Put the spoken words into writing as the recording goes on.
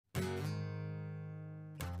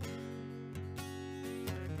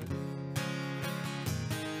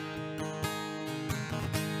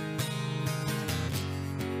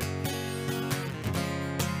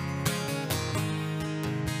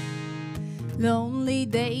Lonely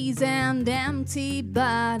days and empty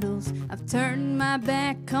bottles, I've turned my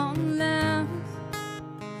back on love.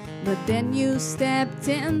 But then you stepped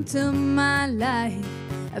into my life,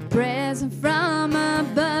 a present from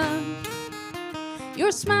above.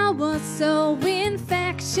 Your smile was so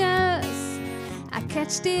infectious, I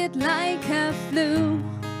catched it like a flu.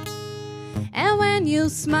 And when you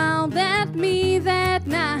smiled at me that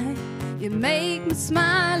night, you make me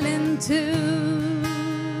smiling too.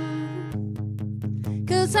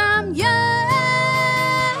 'Cause I'm yours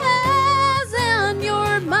and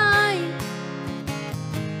you're mine,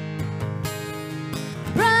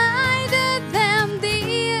 brighter than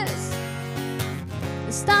this,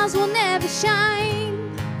 the stars will never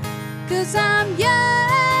shine. 'Cause I'm yours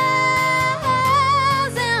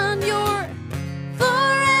and you're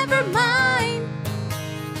forever mine.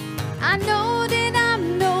 I know that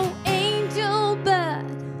I'm no angel, but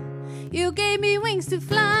you gave me wings to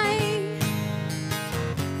fly.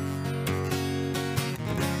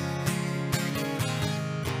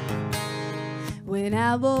 When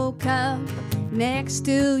I woke up next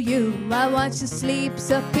to you, I watched you sleep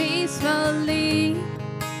so peacefully.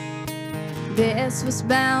 This was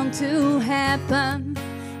bound to happen.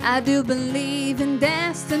 I do believe in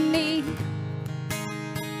destiny.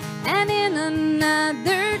 And in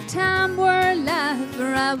another time or life,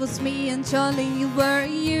 where I was me and Charlie, you were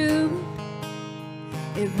you.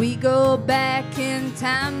 If we go back in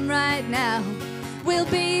time right now, we'll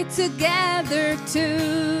be together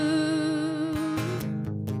too.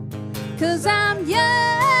 'Cause I'm yours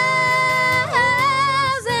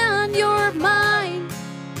and you're mine,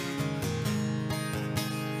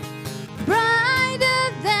 brighter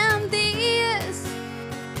than this,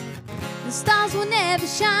 the stars will never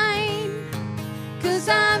shine. 'Cause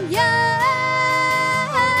I'm yours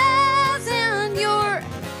and you're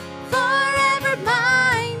forever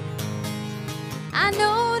mine. I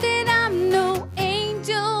know that I'm no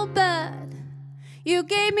angel, but you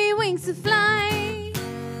gave me wings to fly.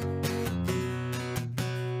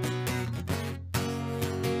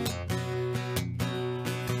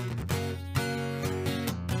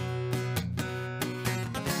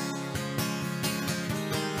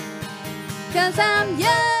 'Cause I'm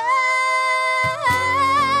yours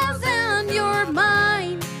and you're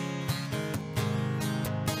mine,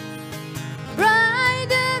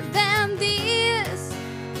 brighter than this,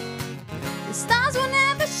 the stars will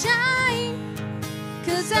never shine.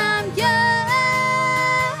 'Cause I'm yours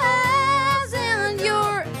and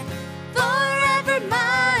you're forever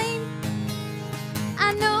mine. I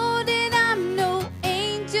know that I'm no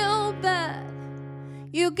angel, but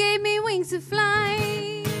you gave me wings to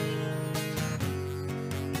fly.